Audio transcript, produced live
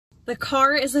The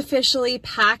car is officially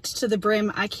packed to the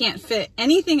brim. I can't fit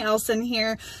anything else in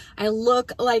here. I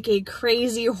look like a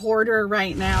crazy hoarder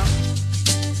right now.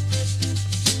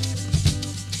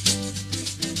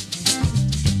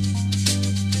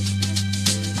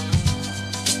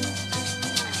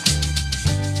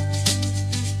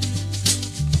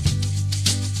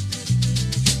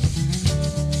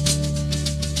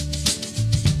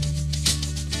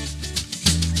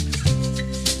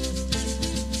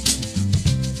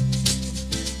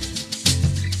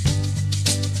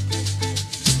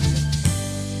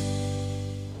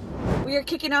 We are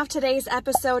kicking off today's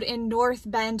episode in North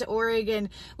Bend, Oregon.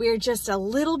 We are just a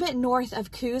little bit north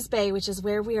of Coos Bay, which is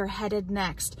where we are headed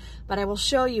next. But I will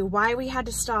show you why we had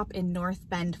to stop in North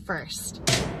Bend first.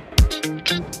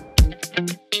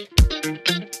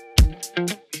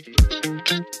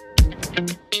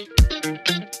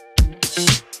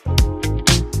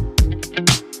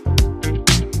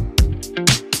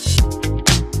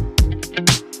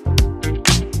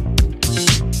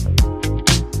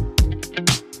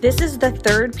 This is the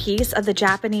third piece of the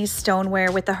Japanese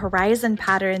stoneware with the horizon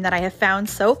pattern that I have found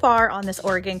so far on this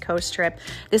Oregon coast trip.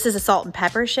 This is a salt and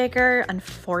pepper shaker.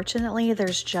 Unfortunately,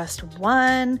 there's just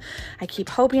one. I keep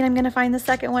hoping I'm gonna find the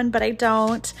second one, but I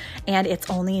don't. And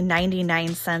it's only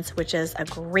 99 cents, which is a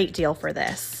great deal for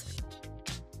this.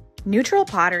 Neutral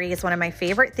pottery is one of my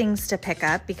favorite things to pick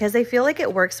up because I feel like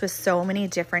it works with so many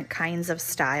different kinds of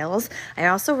styles. I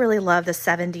also really love the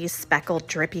 70s speckled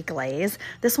drippy glaze.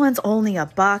 This one's only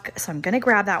 $1, so I'm gonna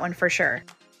grab that one for sure.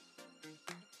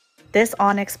 This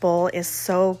onyx bowl is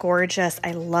so gorgeous.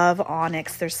 I love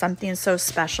onyx. There's something so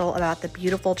special about the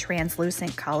beautiful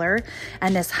translucent color,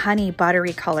 and this honey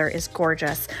buttery color is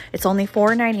gorgeous. It's only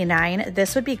 $4.99.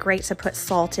 This would be great to put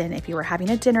salt in if you were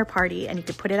having a dinner party and you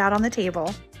could put it out on the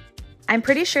table. I'm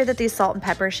pretty sure that these salt and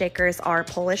pepper shakers are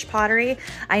Polish pottery.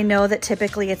 I know that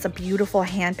typically it's a beautiful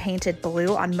hand-painted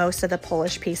blue on most of the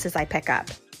Polish pieces I pick up.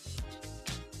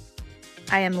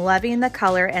 I am loving the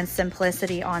color and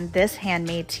simplicity on this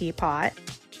handmade teapot.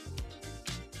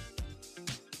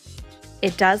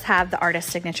 It does have the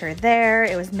artist signature there.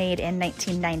 It was made in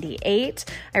 1998.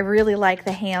 I really like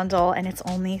the handle, and it's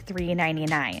only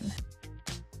 $3.99.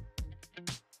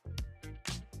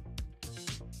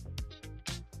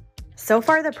 So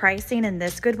far, the pricing in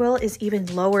this Goodwill is even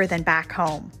lower than back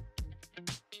home.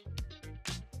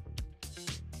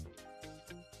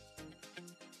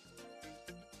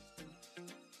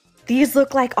 These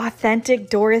look like authentic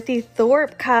Dorothy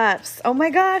Thorpe cups. Oh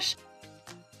my gosh.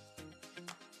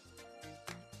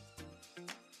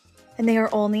 And they are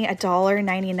only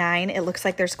 $1.99. It looks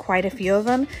like there's quite a few of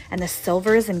them, and the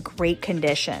silver is in great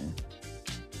condition.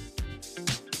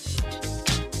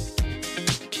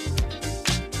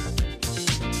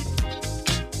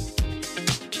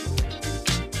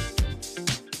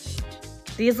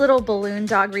 These little balloon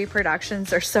dog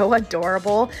reproductions are so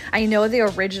adorable. I know the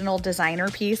original designer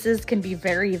pieces can be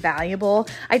very valuable.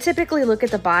 I typically look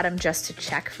at the bottom just to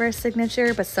check for a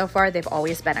signature, but so far they've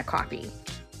always been a copy.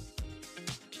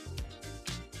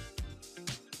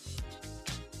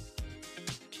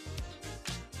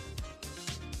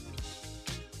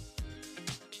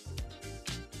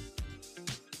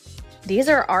 These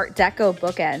are Art Deco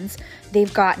bookends.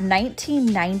 They've got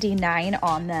 $19.99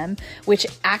 on them, which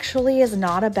actually is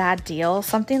not a bad deal.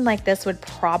 Something like this would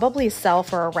probably sell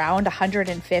for around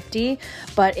 $150,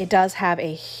 but it does have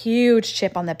a huge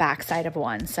chip on the backside of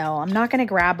one. So I'm not gonna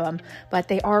grab them, but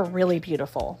they are really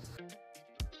beautiful.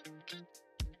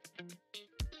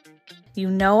 You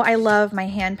know I love my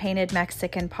hand-painted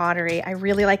Mexican pottery. I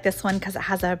really like this one because it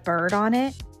has a bird on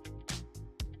it.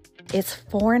 It's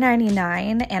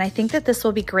 $4.99, and I think that this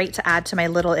will be great to add to my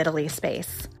Little Italy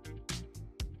space.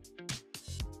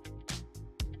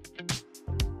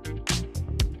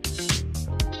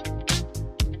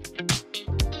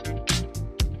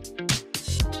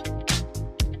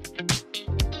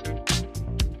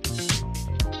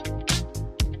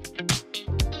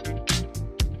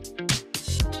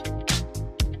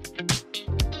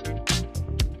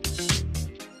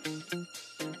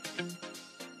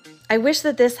 I wish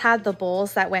that this had the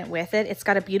bowls that went with it. It's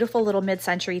got a beautiful little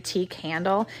mid-century teak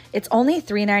handle. It's only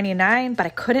 $3.99, but I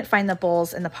couldn't find the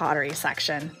bowls in the pottery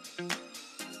section.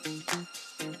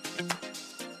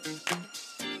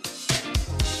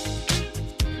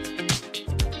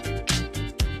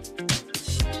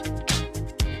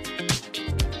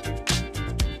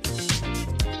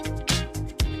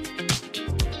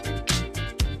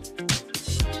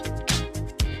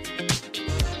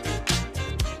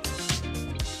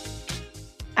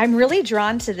 I'm really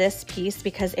drawn to this piece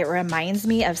because it reminds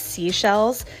me of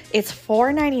seashells. It's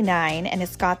 $4.99 and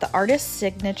it's got the artist's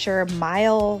signature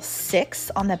mile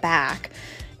 6 on the back.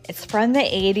 It's from the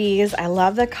 80s. I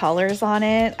love the colors on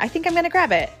it. I think I'm gonna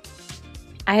grab it.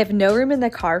 I have no room in the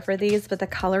car for these, but the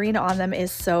coloring on them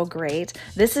is so great.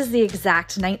 This is the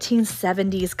exact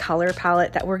 1970s color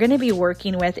palette that we're going to be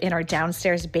working with in our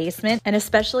downstairs basement, and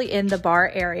especially in the bar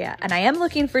area. And I am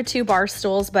looking for 2 bar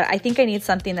stools, but I think I need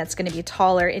something that's going to be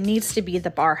taller. It needs to be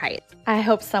the bar height. I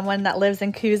hope someone that lives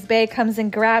in Coos Bay comes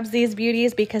and grabs these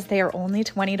beauties because they are only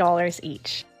 $20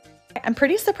 each. I'm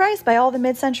pretty surprised by all the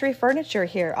mid-century furniture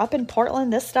here. Up in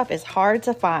Portland, this stuff is hard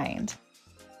to find.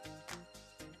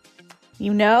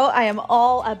 You know, I am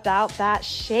all about that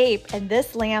shape, and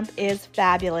this lamp is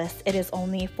fabulous. It is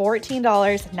only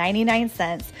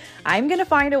 $14.99. I'm gonna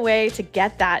find a way to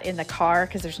get that in the car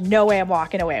because there's no way I'm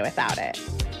walking away without it.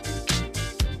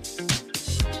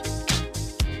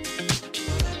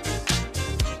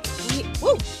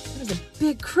 Whoa, that was a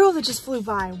big crow that just flew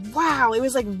by. Wow, it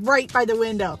was like right by the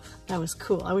window. That was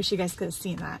cool. I wish you guys could have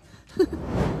seen that.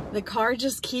 The car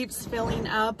just keeps filling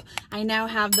up. I now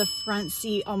have the front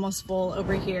seat almost full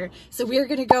over here. So we're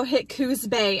gonna go hit Coos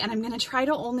Bay, and I'm gonna try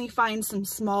to only find some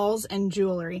smalls and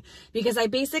jewelry because I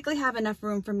basically have enough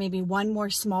room for maybe one more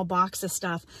small box of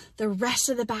stuff. The rest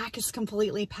of the back is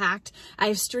completely packed.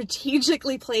 I've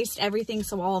strategically placed everything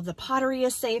so all of the pottery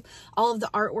is safe, all of the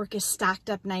artwork is stacked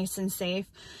up nice and safe.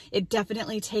 It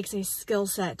definitely takes a skill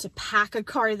set to pack a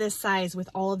car this size with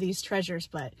all of these treasures,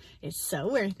 but it's so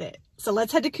worth it. So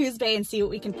let's head to Coos Bay and see what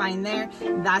we can find there.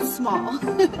 That's small.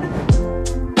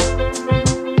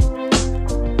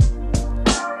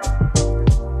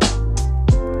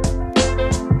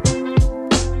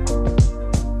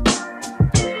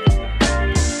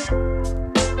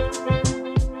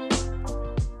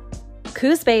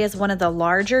 Coos Bay is one of the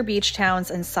larger beach towns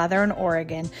in southern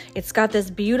Oregon. It's got this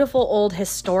beautiful old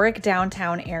historic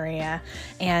downtown area,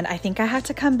 and I think I have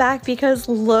to come back because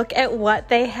look at what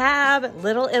they have.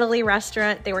 Little Italy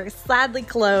restaurant. They were sadly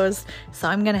closed, so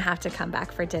I'm gonna have to come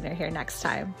back for dinner here next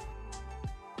time.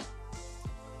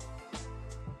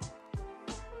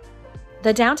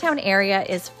 The downtown area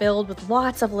is filled with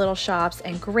lots of little shops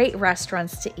and great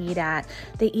restaurants to eat at.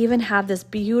 They even have this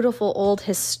beautiful old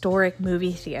historic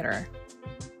movie theater.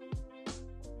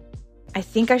 I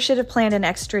think I should have planned an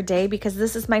extra day because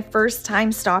this is my first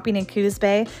time stopping in Coos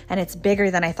Bay and it's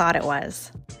bigger than I thought it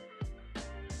was.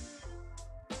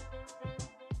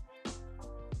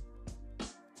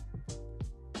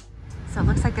 So it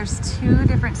looks like there's 2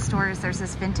 different stores. There's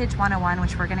this Vintage 101,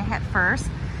 which we're gonna hit first.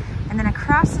 And then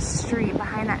across the street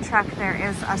behind that truck, there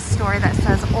is a store that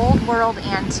says Old World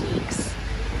Antiques.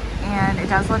 And it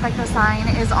does look like the sign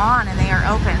is on and they are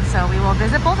open. So we will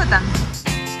visit both of them.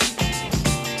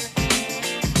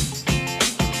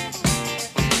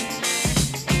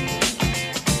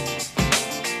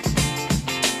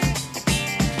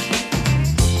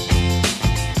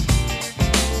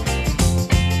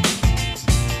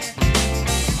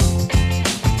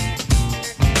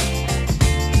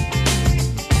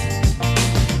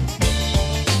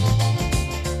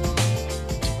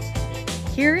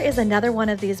 Here is another one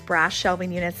of these brass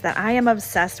shelving units that I am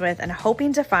obsessed with and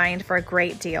hoping to find for a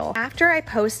great deal. After I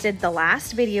posted the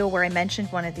last video where I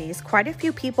mentioned one of these, quite a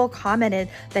few people commented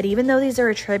that even though these are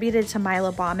attributed to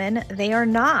Milo Bauman, they are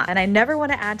not. And I never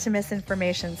want to add to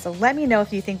misinformation, so let me know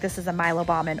if you think this is a Milo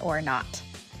Bauman or not.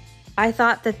 I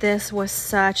thought that this was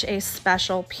such a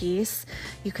special piece.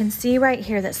 You can see right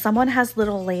here that someone has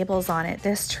little labels on it.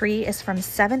 This tree is from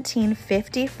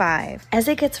 1755. As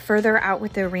it gets further out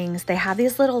with the rings, they have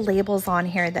these little labels on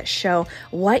here that show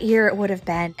what year it would have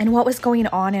been and what was going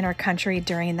on in our country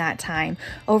during that time.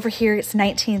 Over here, it's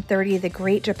 1930, the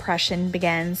Great Depression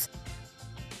begins.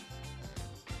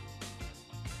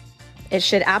 It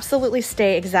should absolutely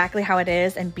stay exactly how it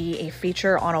is and be a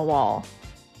feature on a wall.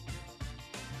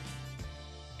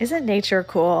 Isn't nature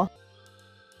cool?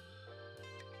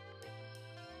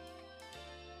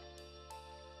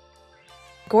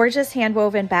 Gorgeous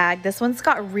hand-woven bag. This one's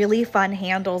got really fun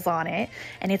handles on it,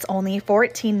 and it's only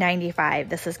 $14.95.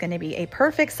 This is going to be a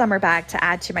perfect summer bag to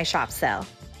add to my shop sale.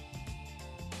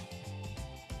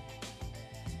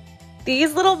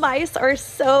 These little mice are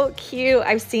so cute.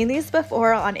 I've seen these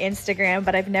before on Instagram,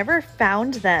 but I've never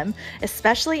found them,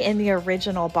 especially in the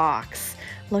original box.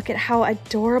 Look at how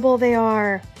adorable they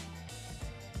are.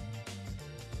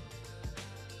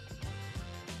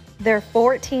 They're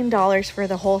 $14 for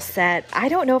the whole set. I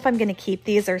don't know if I'm gonna keep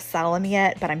these or sell them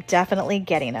yet, but I'm definitely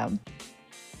getting them.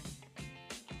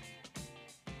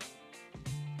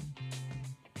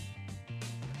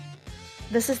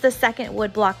 This is the second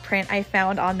woodblock print I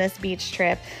found on this beach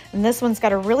trip, and this one's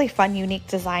got a really fun, unique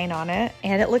design on it,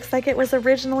 and it looks like it was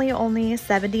originally only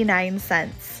 79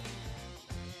 cents.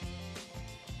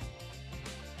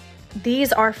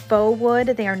 These are faux wood,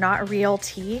 they are not real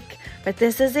teak, but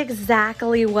this is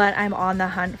exactly what I'm on the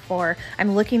hunt for.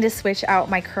 I'm looking to switch out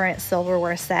my current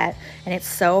silverware set, and it's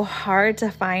so hard to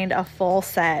find a full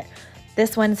set.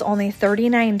 This one's only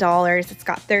 $39. It's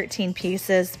got 13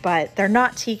 pieces, but they're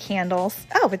not teak handles.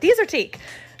 Oh, but these are teak.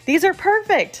 These are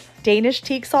perfect. Danish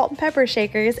teak salt and pepper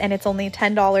shakers, and it's only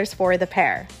 $10 for the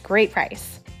pair. Great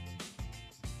price.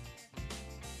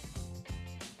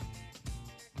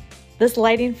 This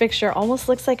lighting fixture almost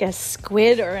looks like a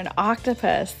squid or an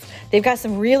octopus. They've got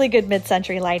some really good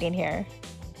mid-century lighting here.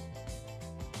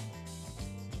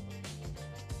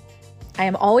 I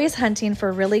am always hunting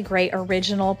for really great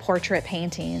original portrait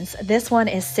paintings. This one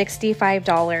is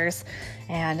 $65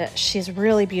 and she's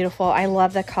really beautiful. I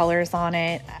love the colors on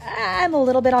it. I'm a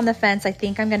little bit on the fence. I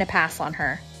think I'm gonna pass on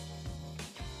her.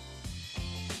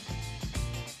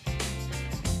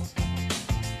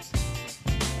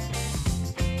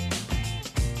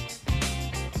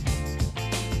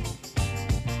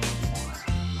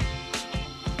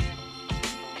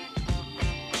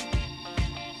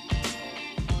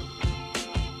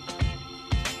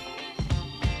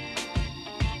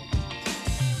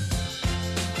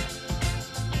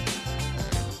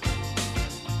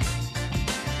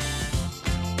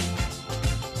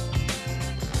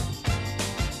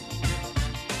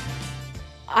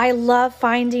 I love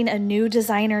finding a new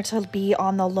designer to be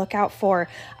on the lookout for.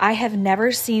 I have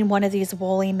never seen one of these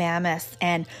woolly mammoths,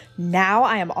 and now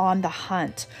I am on the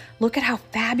hunt. Look at how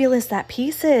fabulous that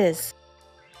piece is.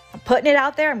 I'm putting it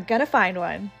out there. I'm gonna find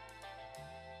one.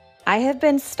 I have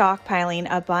been stockpiling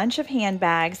a bunch of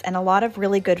handbags and a lot of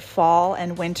really good fall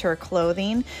and winter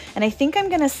clothing, and I think I'm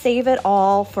gonna save it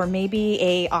all for maybe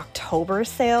a October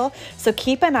sale. So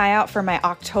keep an eye out for my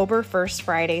October 1st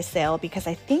Friday sale, because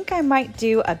I think I might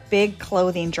do a big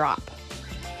clothing drop.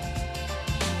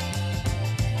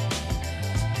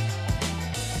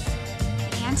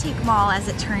 Antique Mall, as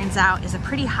it turns out, is a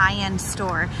pretty high-end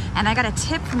store, and I got a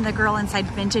tip from the girl inside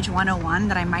Vintage 101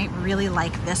 that I might really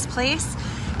like this place.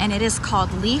 And it is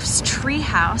called Leaf's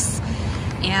Treehouse,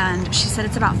 and she said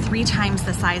it's about 3 times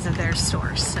the size of their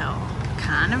store, so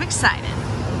kind of excited.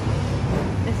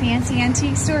 The fancy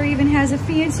antique store even has a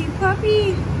fancy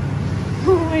puppy.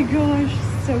 Oh my gosh,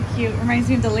 so cute. Reminds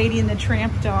me of the Lady and the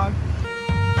Tramp dog.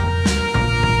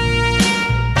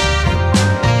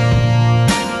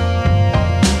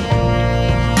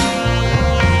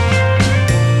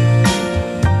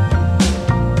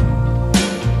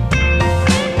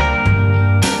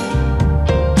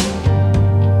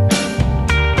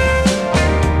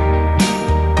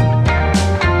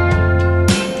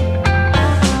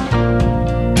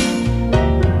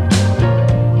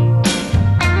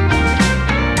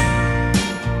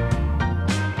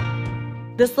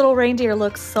 This little reindeer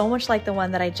looks so much like the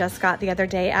one that I just got the other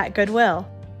day at Goodwill.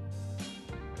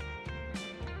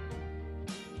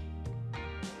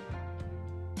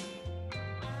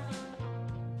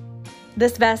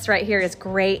 This vest right here is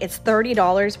great. It's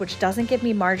 $30, which doesn't give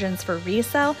me margins for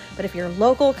resale, but if you're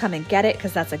local, come and get it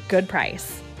because that's a good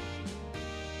price.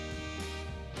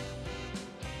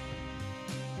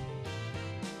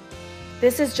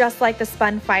 This is just like the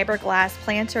spun fiberglass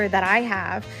planter that I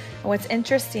have. And what's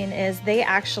interesting is they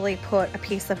actually put a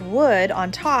piece of wood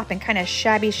on top and kind of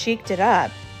shabby chic'd it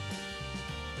up.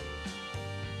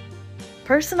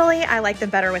 Personally, I like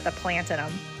them better with a plant in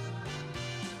them.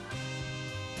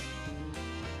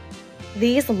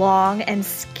 These long and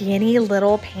skinny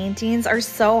little paintings are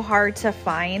so hard to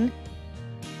find.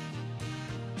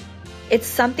 It's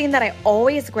something that I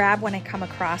always grab when I come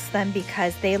across them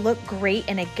because they look great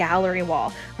in a gallery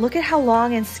wall. Look at how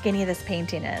long and skinny this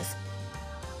painting is.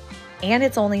 And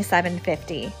it's only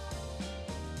 $7.50.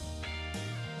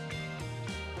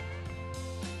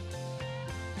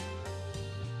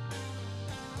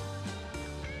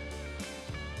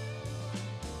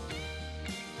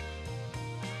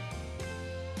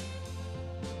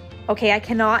 Okay, I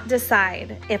cannot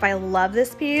decide if I love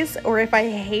this piece or if I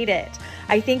hate it.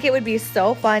 I think it would be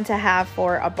so fun to have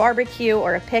for a barbecue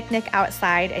or a picnic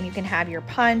outside, and you can have your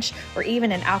punch or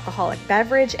even an alcoholic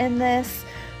beverage in this.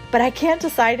 But I can't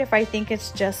decide if I think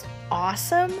it's just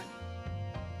awesome.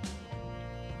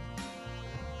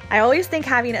 I always think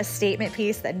having a statement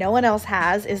piece that no one else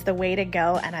has is the way to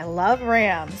go, and I love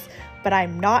rams, but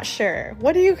I'm not sure.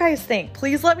 What do you guys think?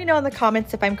 Please let me know in the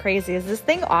comments if I'm crazy. Is this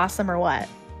thing awesome or what?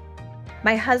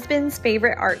 My husband's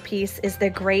favorite art piece is the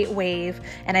Great Wave,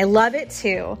 and I love it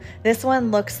too. This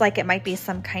one looks like it might be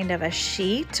some kind of a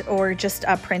sheet or just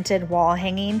a printed wall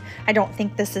hanging. I don't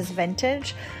think this is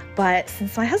vintage, but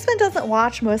since my husband doesn't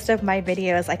watch most of my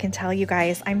videos, I can tell you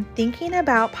guys, I'm thinking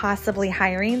about possibly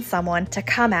hiring someone to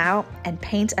come out and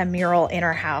paint a mural in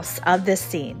our house of this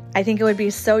scene. I think it would be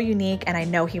so unique, and I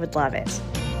know he would love it.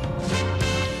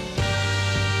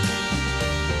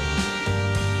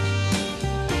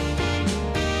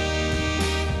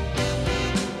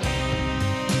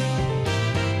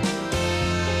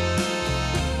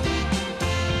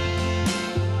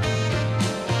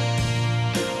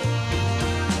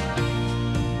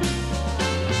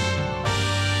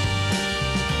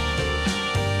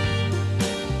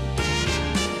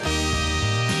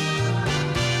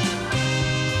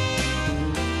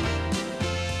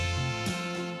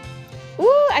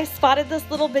 I spotted this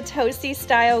little Batosi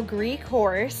style Greek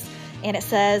horse, and it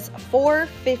says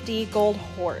 $4.50 gold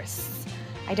horse.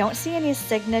 I don't see any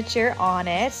signature on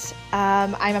it.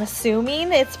 I'm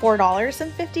assuming it's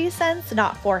 $4.50,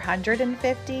 not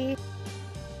 $450.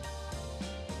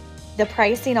 The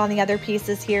pricing on the other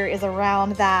pieces here is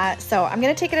around that, so I'm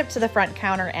gonna take it up to the front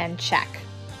counter and check.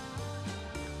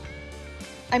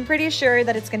 I'm pretty sure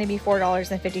that it's going to be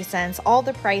 $4.50. All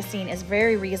the pricing is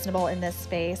very reasonable in this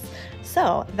space.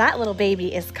 So that little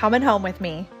baby is coming home with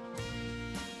me.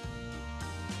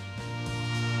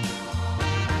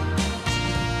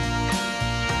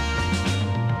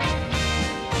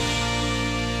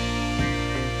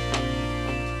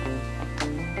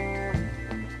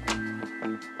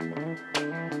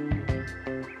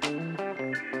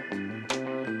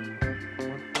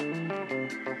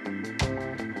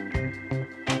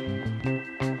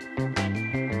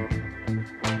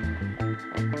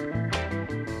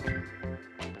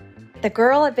 The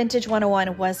girl at Vintage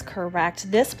 101 was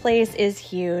correct. This place is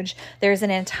huge. There's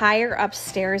an entire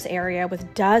upstairs area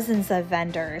with dozens of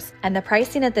vendors, and the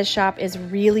pricing at this shop is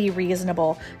really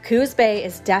reasonable. Coos Bay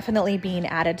is definitely being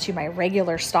added to my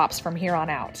regular stops from here on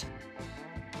out.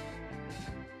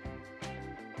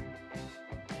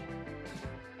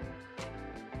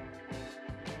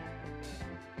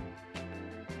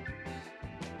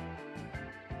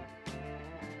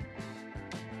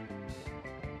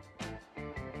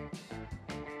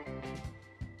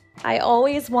 I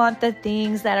always want the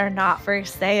things that are not for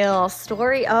sale.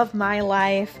 Story of my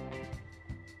life.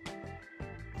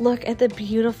 Look at the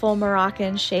beautiful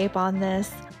Moroccan shape on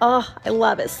this. Oh, I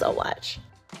love it so much.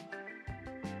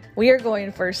 We are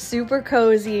going for super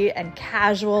cozy and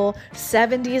casual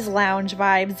 70s lounge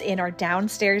vibes in our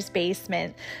downstairs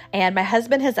basement. And my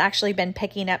husband has actually been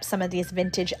picking up some of these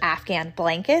vintage Afghan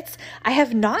blankets. I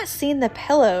have not seen the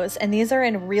pillows, and these are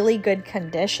in really good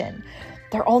condition.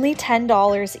 They're only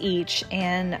 $10 each,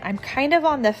 and I'm kind of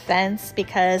on the fence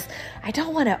because I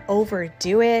don't want to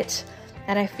overdo it.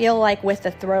 And I feel like with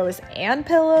the throws and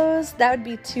pillows, that would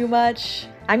be too much.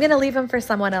 I'm going to leave them for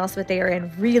someone else, but they are in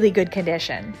really good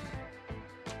condition.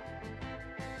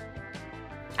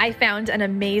 I found an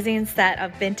amazing set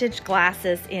of vintage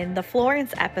glasses in the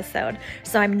Florence episode,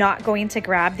 so I'm not going to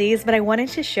grab these, but I wanted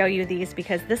to show you these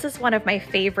because this is one of my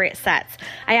favorite sets.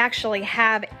 I actually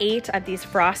have 8 of these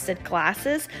frosted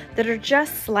glasses that are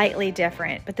just slightly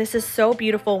different, but this is so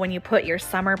beautiful when you put your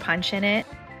summer punch in it.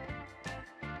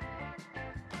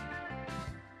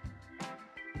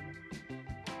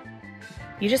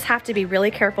 You just have to be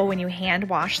really careful when you hand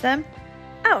wash them.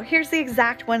 Oh, here's the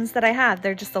exact ones that I have.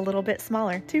 They're just a little bit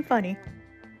smaller. Too funny.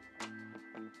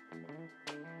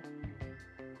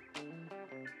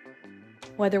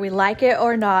 Whether we like it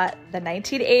or not, the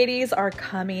 1980s are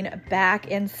coming back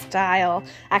in style.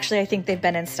 Actually, I think they've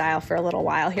been in style for a little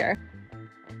while here.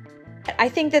 I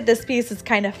think that this piece is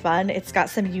kind of fun. It's got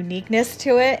some uniqueness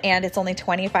to it, and it's only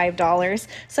 $25.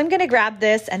 So I'm gonna grab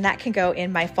this, and that can go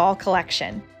in my fall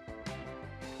collection.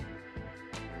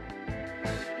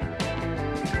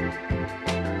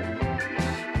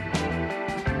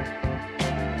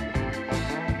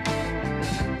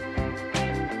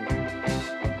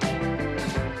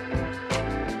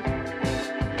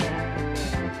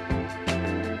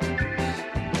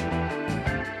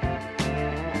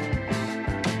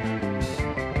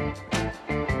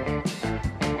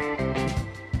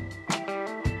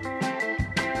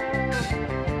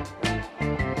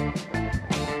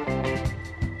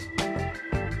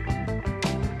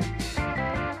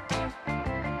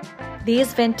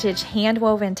 These vintage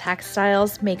hand-woven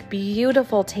textiles make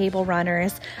beautiful table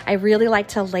runners. I really like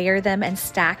to layer them and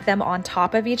stack them on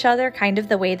top of each other, kind of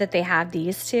the way that they have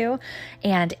these two.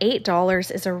 And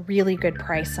 $8 is a really good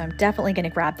price, so I'm definitely going to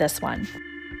grab this one.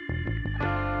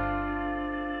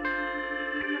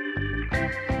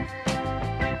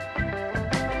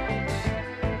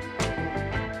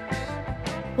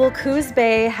 Well, Coos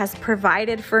Bay has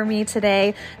provided for me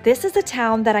today. This is a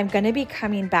town that I'm going to be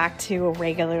coming back to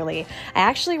regularly. I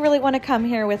actually really want to come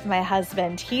here with my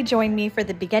husband. He joined me for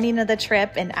the beginning of the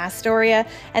trip in Astoria,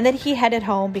 and then he headed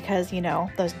home because, you know,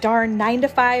 those darn 9 to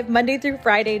 5 Monday through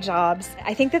Friday jobs.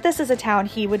 I think that this is a town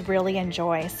he would really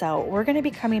enjoy, so we're going to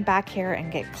be coming back here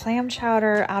and get clam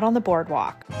chowder out on the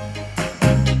boardwalk.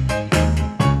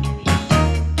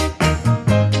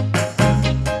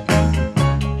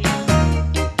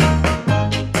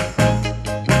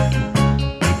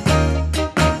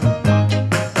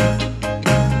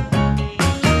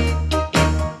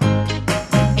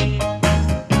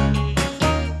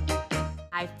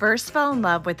 I first fell in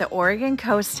love with the Oregon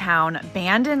coast town,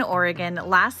 Bandon, Oregon,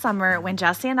 last summer when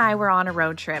Jesse and I were on a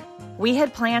road trip. We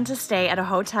had planned to stay at a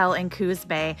hotel in Coos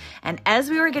Bay, and as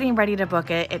we were getting ready to book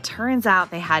it, it turns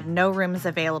out they had no rooms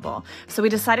available. So we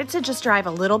decided to just drive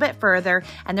a little bit further,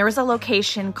 and there was a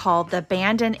location called the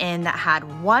Bandon Inn that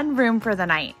had one room for the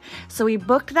night. So we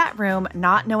booked that room,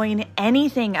 not knowing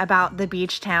anything about the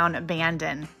beach town,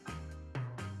 Bandon.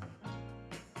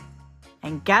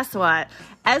 And guess what?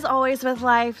 As always with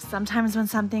life, sometimes when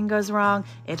something goes wrong,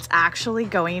 it's actually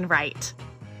going right.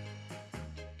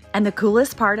 And the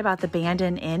coolest part about the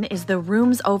Bandon Inn is the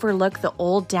rooms overlook the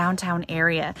old downtown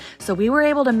area. So we were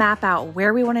able to map out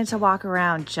where we wanted to walk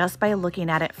around just by looking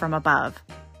at it from above.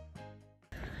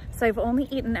 So I've only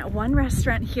eaten at one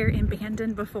restaurant here in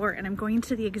Bandon before, and I'm going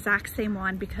to the exact same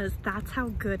one because that's how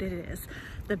good it is.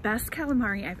 The best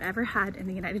calamari I've ever had in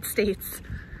the United States.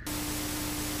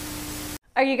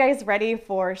 Are you guys ready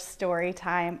for story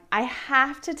time? I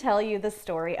have to tell you the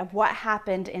story of what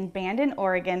happened in Bandon,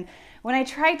 Oregon when I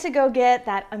tried to go get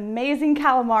that amazing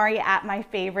calamari at my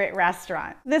favorite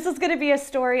restaurant. This is gonna be a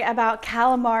story about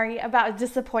calamari, about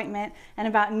disappointment, and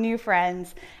about new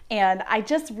friends. And I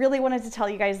just really wanted to tell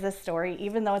you guys this story,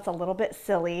 even though it's a little bit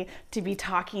silly to be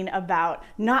talking about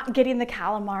not getting the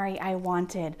calamari I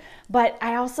wanted. But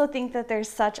I also think that there's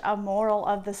such a moral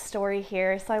of the story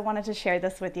here, so I wanted to share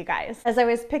this with you guys. As I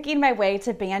was picking my way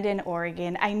to Bandon,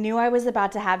 Oregon, I knew I was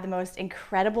about to have the most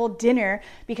incredible dinner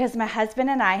because my husband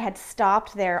and I had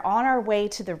stopped there on our way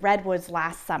to the Redwoods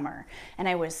last summer. And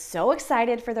I was so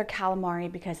excited for their calamari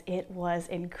because it was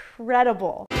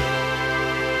incredible.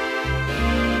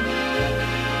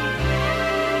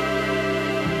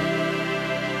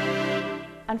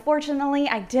 Unfortunately,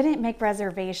 I didn't make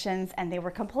reservations and they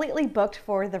were completely booked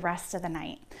for the rest of the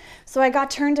night. So I got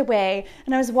turned away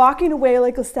and I was walking away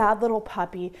like a sad little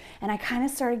puppy, and I kind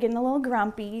of started getting a little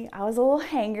grumpy. I was a little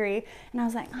hangry and I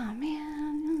was like, oh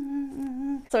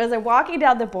man. So as I'm walking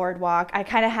down the boardwalk, I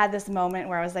kind of had this moment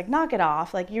where I was like, knock it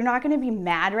off. Like, you're not going to be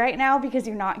mad right now because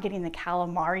you're not getting the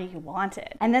calamari you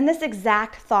wanted. And then this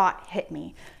exact thought hit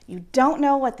me. You don't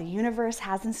know what the universe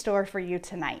has in store for you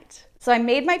tonight. So I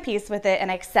made my peace with it and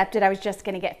I accepted I was just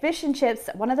gonna get fish and chips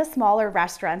at one of the smaller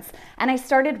restaurants, and I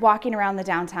started walking around the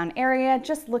downtown area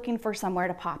just looking for somewhere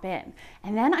to pop in.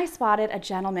 And then I spotted a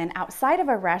gentleman outside of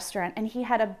a restaurant, and he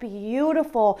had a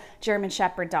beautiful German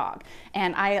Shepherd dog.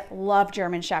 And I love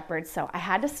German Shepherds, so I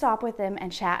had to stop with him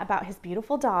and chat about his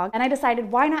beautiful dog, and I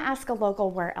decided why not ask a local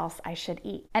where else I should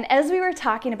eat. And as we were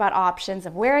talking about options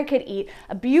of where I could eat,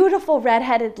 a beautiful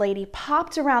redheaded lady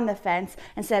popped around the fence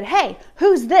and said, "Hey,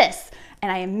 who's this?"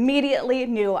 And I immediately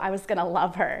knew I was gonna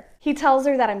love her. He tells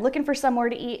her that I'm looking for somewhere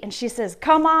to eat, and she says,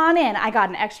 "Come on in, I got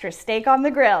an extra steak on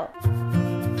the grill."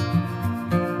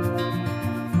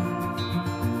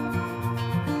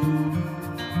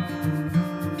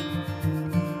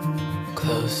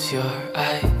 Close your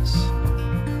eyes,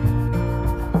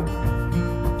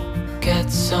 get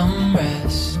some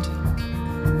rest.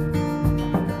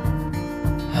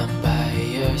 I'm by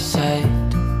your side.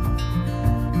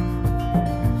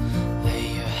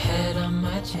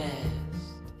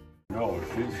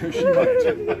 She might.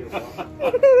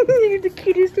 You're the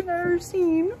cutest I've ever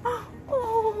seen.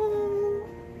 Oh.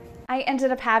 I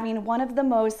ended up having one of the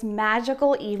most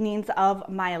magical evenings of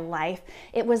my life.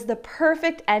 It was the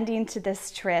perfect ending to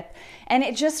this trip, and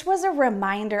it just was a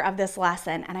reminder of this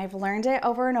lesson, and I've learned it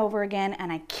over and over again, and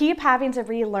I keep having to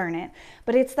relearn it,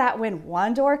 but it's that when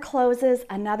one door closes,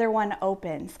 another one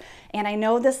opens. And I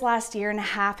know this last year and a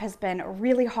half has been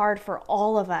really hard for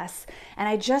all of us, and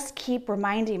I just keep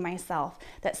reminding myself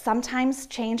that sometimes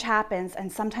change happens and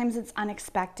sometimes it's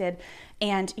unexpected.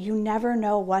 and you never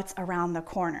know what's around the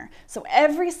corner. So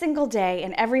every single day,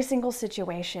 in every single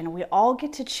situation, we all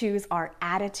get to choose our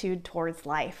attitude towards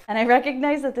life. And I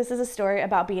recognize that this is a story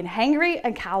about being hangry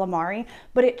and calamari,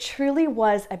 but it truly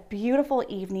was a beautiful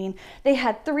evening. They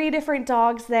had 3 different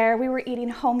dogs there. We were eating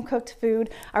home-cooked food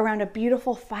around a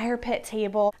beautiful fire pit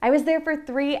table. I was there for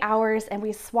 3 hours and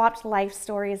we swapped life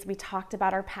stories. We talked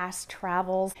about our past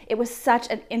travels. It was such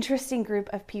an interesting group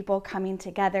of people coming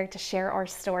together to share our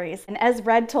stories. And as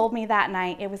Red told me that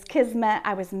night, it was kismet.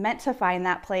 I was meant to find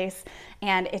that place.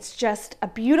 And it's just a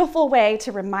beautiful way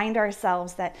to remind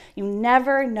ourselves that you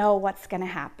never know what's gonna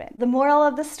happen. The moral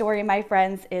of the story, my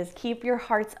friends, is keep your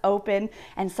hearts open.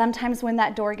 And sometimes when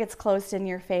that door gets closed in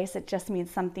your face, it just means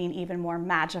something even more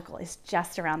magical is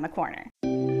just around the corner.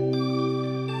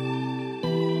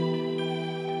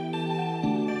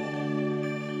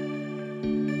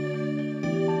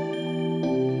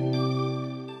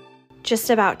 Just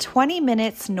about 20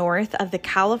 minutes north of the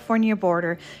California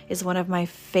border is one of my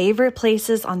favorite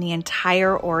places on the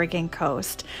entire Oregon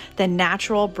coast, the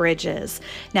Natural Bridges.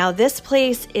 Now, this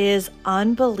place is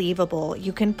unbelievable.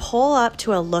 You can pull up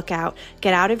to a lookout,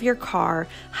 get out of your car,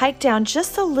 hike down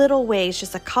just a little ways,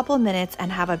 just a couple minutes,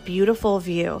 and have a beautiful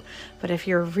view. But if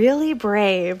you're really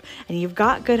brave and you've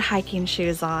got good hiking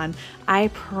shoes on, I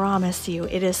promise you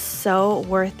it is so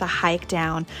worth the hike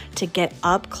down to get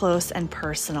up close and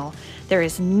personal. There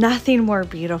is nothing more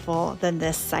beautiful than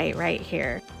this site right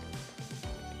here.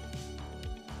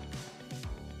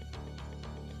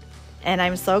 And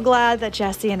I'm so glad that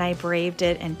Jessie and I braved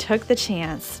it and took the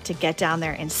chance to get down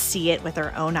there and see it with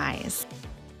our own eyes.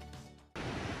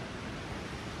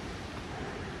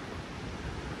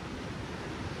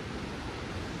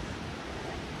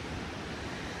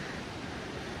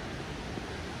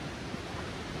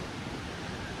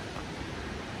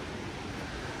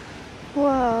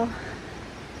 Whoa.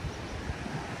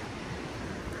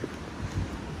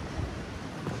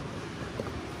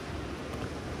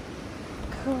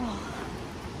 Cool.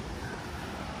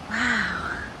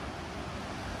 Wow.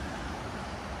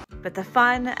 But the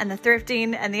fun and the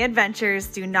thrifting and the adventures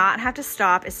do not have to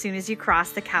stop as soon as you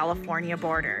cross the California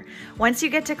border. Once you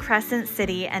get to Crescent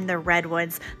City and the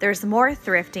Redwoods, there's more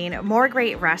thrifting, more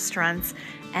great restaurants,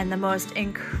 and the most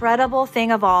incredible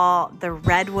thing of all, the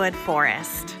Redwood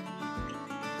Forest.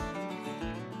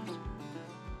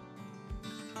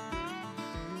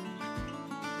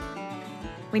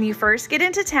 When you first get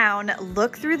into town,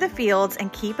 look through the fields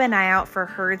and keep an eye out for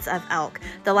herds of elk.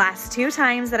 The last 2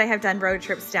 times that I have done road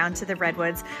trips down to the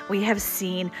Redwoods, we have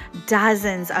seen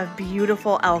dozens of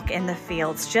beautiful elk in the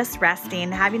fields, just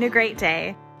resting, having a great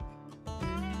day.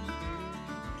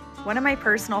 One of my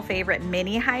personal favorite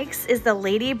mini hikes is the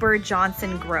Lady Bird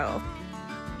Johnson Grove.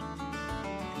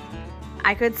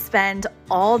 I could spend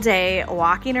all day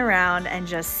walking around and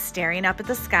just staring up at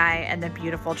the sky and the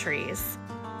beautiful trees.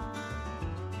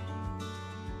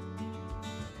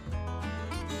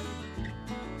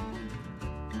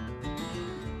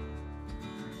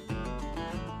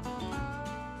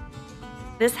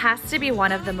 This has to be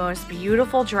one of the most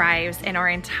beautiful drives in our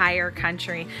entire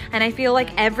country, and I feel like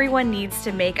everyone needs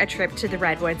to make a trip to the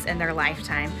Redwoods in their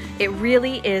lifetime. It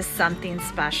really is something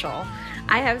special.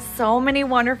 I have so many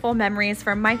wonderful memories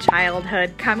from my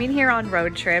childhood coming here on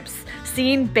road trips,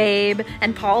 seeing Babe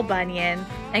and Paul Bunyan,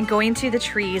 and going to the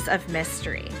Trees of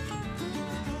Mystery.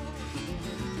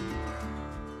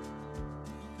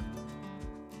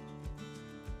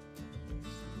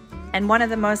 And one of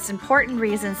the most important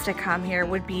reasons to come here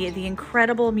would be the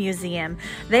incredible museum.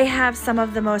 They have some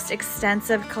of the most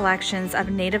extensive collections of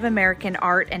Native American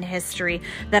art and history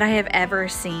that I have ever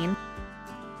seen.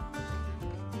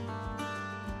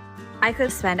 I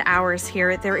could spend hours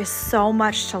here. There is so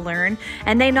much to learn,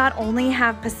 and they not only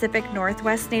have Pacific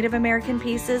Northwest Native American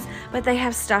pieces, but they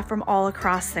have stuff from all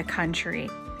across the country.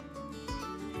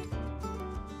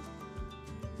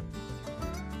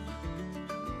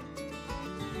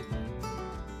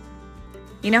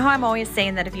 You know how I'm always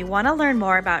saying that if you want to learn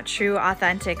more about true,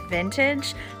 authentic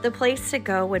vintage, the place to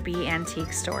go would be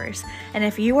antique stores. And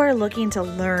if you are looking to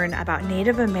learn about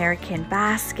Native American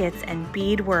baskets and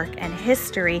beadwork and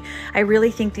history, I really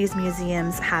think these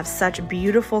museums have such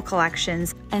beautiful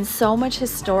collections and so much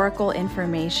historical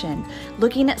information.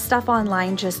 Looking at stuff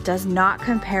online just does not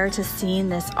compare to seeing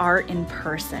this art in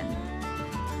person.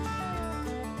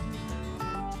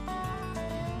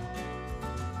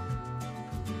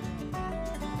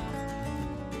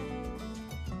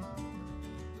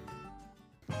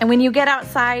 And when you get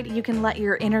outside, you can let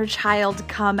your inner child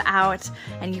come out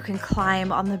and you can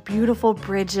climb on the beautiful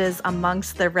bridges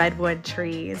amongst the redwood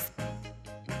trees.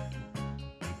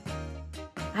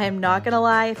 I am not gonna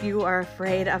lie, if you are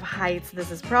afraid of heights,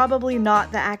 this is probably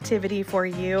not the activity for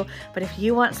you, but if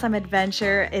you want some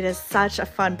adventure, it is such a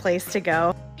fun place to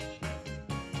go.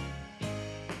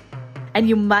 And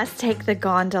you must take the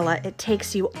gondola. It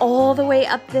takes you all the way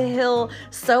up the hill,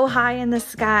 so high in the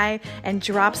sky, and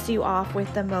drops you off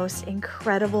with the most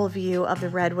incredible view of the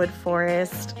redwood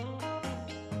forest.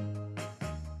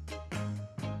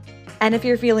 And if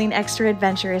you're feeling extra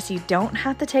adventurous, you don't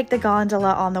have to take the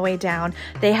gondola on the way down.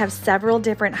 They have several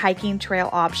different hiking trail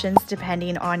options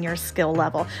depending on your skill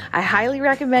level. I highly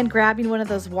recommend grabbing one of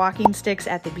those walking sticks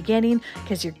at the beginning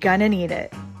because you're gonna need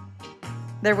it.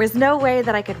 There was no way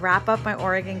that I could wrap up my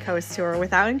Oregon coast tour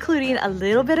without including a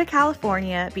little bit of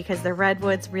California, because the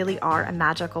redwoods really are a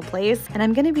magical place. And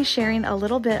I'm going to be sharing a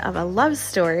little bit of a love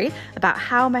story about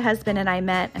how my husband and I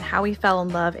met and how we fell in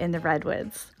love in the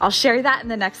redwoods. I'll share that in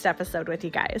the next episode with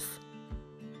you guys.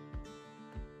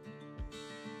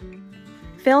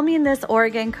 Filming this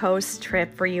Oregon coast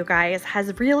trip for you guys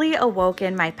has really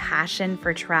awoken my passion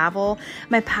for travel,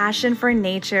 my passion for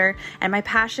nature, and my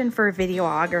passion for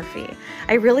videography.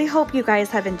 I really hope you guys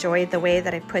have enjoyed the way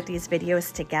that I put these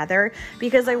videos together,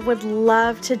 because I would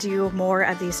love to do more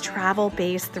of these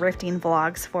travel-based thrifting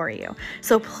vlogs for you.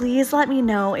 So please let me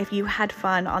know if you had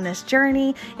fun on this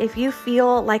journey, if you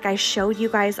feel like I showed you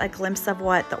guys a glimpse of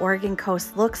what the Oregon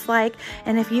coast looks like,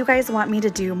 and if you guys want me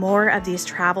to do more of these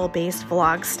travel-based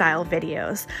vlog style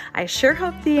videos. I sure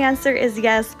hope the answer is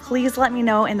yes. Please let me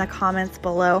know in the comments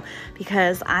below,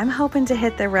 because I'm hoping to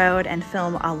hit the road and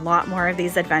film a lot more of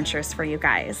these adventures for you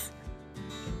guys.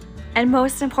 And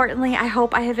most importantly, I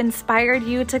hope I have inspired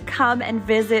you to come and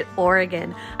visit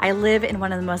Oregon. I live in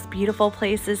one of the most beautiful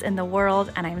places in the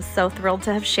world, and I'm so thrilled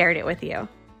to have shared it with you.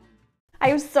 I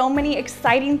have so many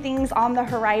exciting things on the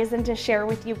horizon to share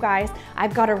with you guys.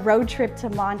 I've got a road trip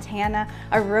to Montana,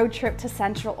 a road trip to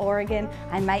Central Oregon.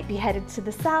 I might be headed to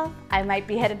the south. I might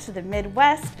be headed to the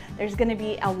Midwest. There's gonna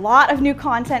be a lot of new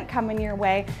content coming your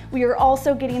way. We are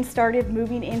also getting started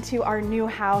moving into our new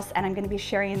house, and I'm gonna be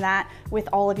sharing that with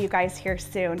all of you guys here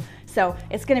soon. So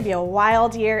it's gonna be a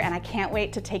wild year, and I can't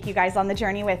wait to take you guys on the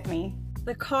journey with me.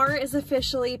 The car is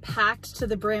officially packed to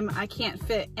the brim. I can't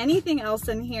fit anything else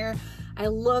in here. I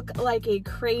look like a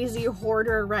crazy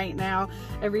hoarder right now.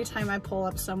 Every time I pull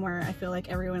up somewhere, I feel like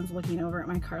everyone's looking over at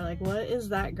my car like, what is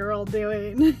that girl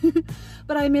doing?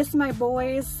 But I miss my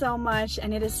boys so much,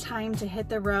 and it is time to hit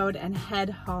the road and head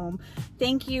home.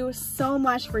 Thank you so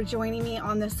much for joining me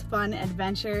on this fun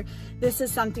adventure. This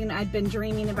is something I've been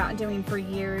dreaming about doing for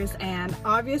years, and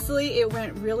obviously it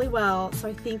went really well. So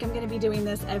I think I'm going to be doing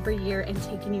this every year and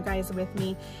taking you guys with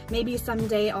me. Maybe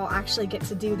someday I'll actually get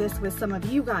to do this with some of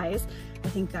you guys. I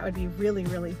think that would be really,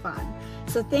 really fun.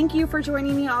 So thank you for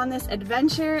joining me on this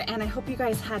adventure, and I hope you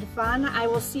guys had fun. I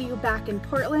will see you back in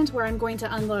Portland, where I'm going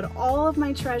to unload all of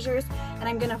my treasures, and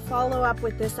I'm going to follow up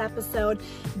with this episode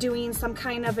doing some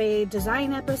kind of a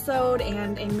design episode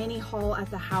and a mini haul at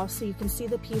the house, so you can see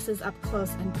the pieces up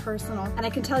close and personal, and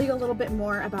I can tell you a little bit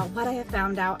more about what I have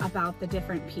found out about the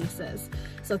different pieces.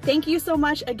 So thank you so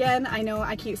much again. I know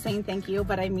I keep saying thank you,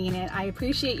 but I mean it. I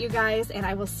appreciate you guys, and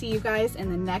I will see you guys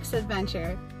in the next adventure.